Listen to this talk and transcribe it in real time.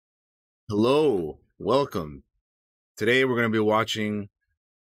Hello, welcome. Today we're going to be watching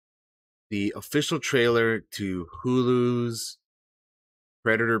the official trailer to Hulu's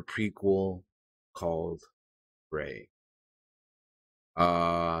Predator prequel called Prey.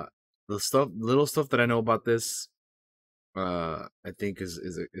 The little stuff that I know about this, I think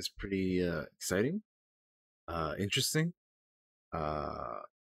is pretty exciting, interesting. I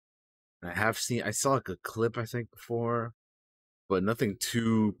saw like a clip I think before, but nothing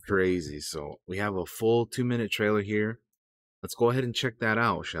too crazy. So we have a full 2-minute trailer here. Let's go ahead and check that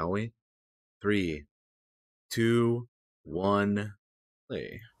out, shall we? 3, 2, 1,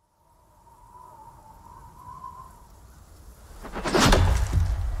 play.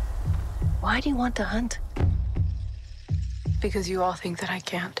 Why do you want to hunt? Because you all think that I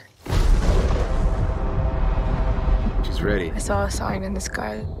can't. She's ready. I saw a sign in the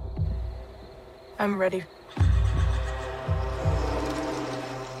sky. I'm ready.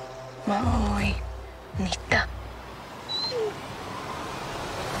 Muy bonita.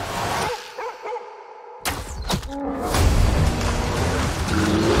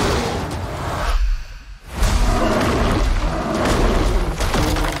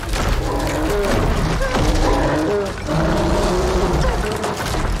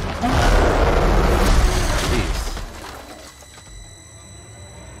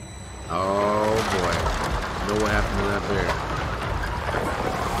 Oh boy. You know what happened to that bear?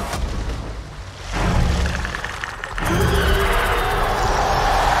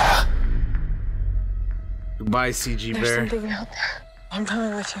 Goodbye, CG There's bear. something out there. I'm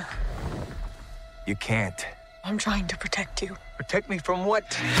coming with you. You can't. I'm trying to protect you. Protect me from what?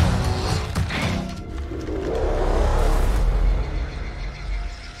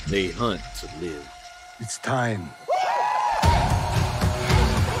 They hunt to live. It's time.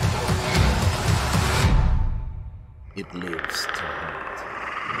 It lives to hunt.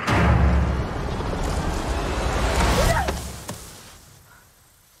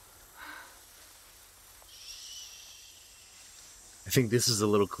 I think this is a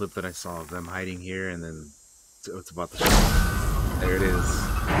little clip that I saw of them hiding here, and then it's about the show. There it is.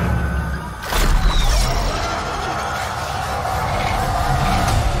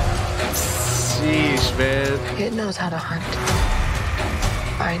 Sheesh, man. It knows how to hunt.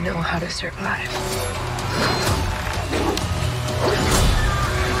 I know how to survive.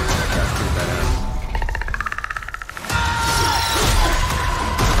 That's pretty badass.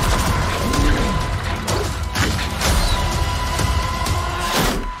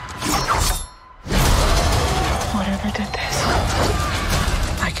 Whatever did this,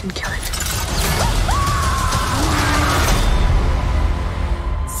 I can kill it.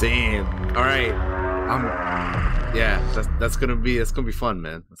 Same. All right. Yeah, that's gonna be fun,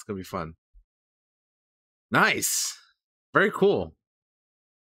 man. That's gonna be fun. Nice. Very cool.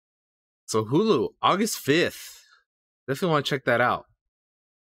 So Hulu, August 5th. Definitely want to check that out.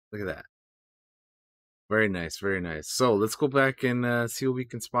 Look at that. Very nice, very nice. So let's go back and see what we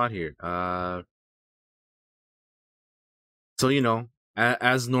can spot here. So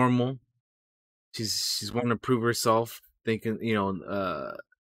as normal, she's wanting to prove herself, thinking, to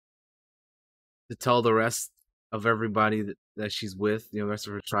tell the rest of everybody that she's with, the rest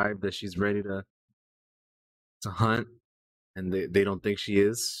of her tribe, that she's ready to hunt, and they don't think she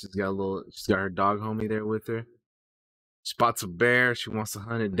is. She's got her dog homie there with her. She spots a bear. She wants to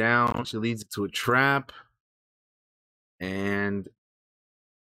hunt it down. She leads it to a trap, and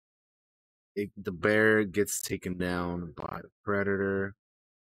the bear gets taken down by the predator.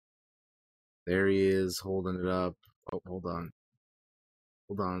 There he is, holding it up. Oh, hold on.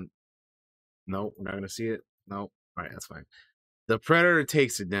 No, we're not gonna see it. No, all right, that's fine. The predator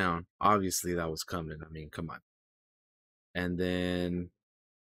takes it down. Obviously, that was coming. I mean, come on. And then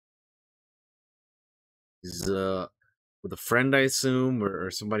he's with a friend, I assume, or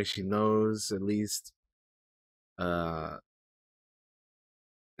somebody she knows at least. And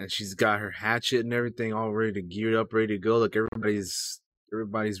she's got her hatchet and everything all ready to geared up, ready to go. Like everybody's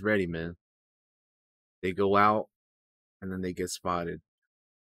ready, man. They go out, and then they get spotted.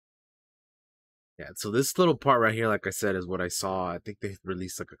 Yeah, so this little part right here, like I said, is what I saw. I think they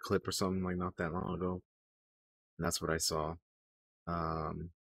released like a clip or something like not that long ago. And that's what I saw. But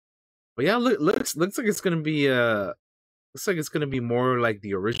yeah, looks like it's gonna be more like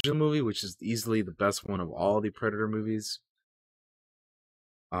the original movie, which is easily the best one of all the Predator movies.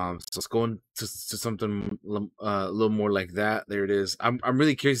 So it's going to something a little more like that. There it is. I'm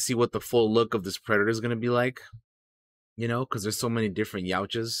really curious to see what the full look of this Predator is gonna be like. Because there's so many different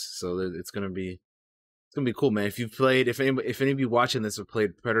Youches, so it's gonna be cool, man. If any of you watching this have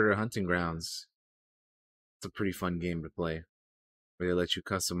played Predator Hunting Grounds, it's a pretty fun game to play. where they let you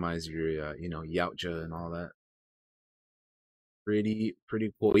customize your, Yautja and all that. Pretty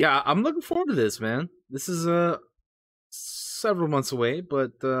cool. Yeah, I'm looking forward to this, man. This is several months away,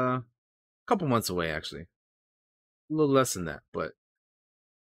 but a couple months away actually. A little less than that, but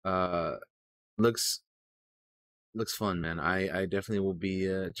uh looks fun, man. I definitely will be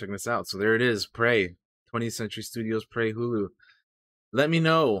checking this out. So there it is, Prey, 20th Century Studios Prey, Hulu. Let me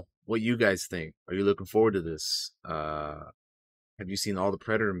know what you guys think. Are you looking forward to this? Have you seen all the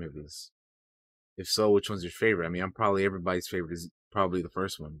Predator movies? If so, which one's your favorite? I mean, I'm probably everybody's favorite is probably the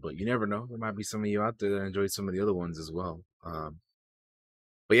first one, but you never know. There might be some of you out there that enjoyed some of the other ones as well.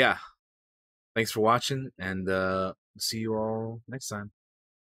 But yeah, thanks for watching, and see you all next time.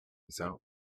 Peace out.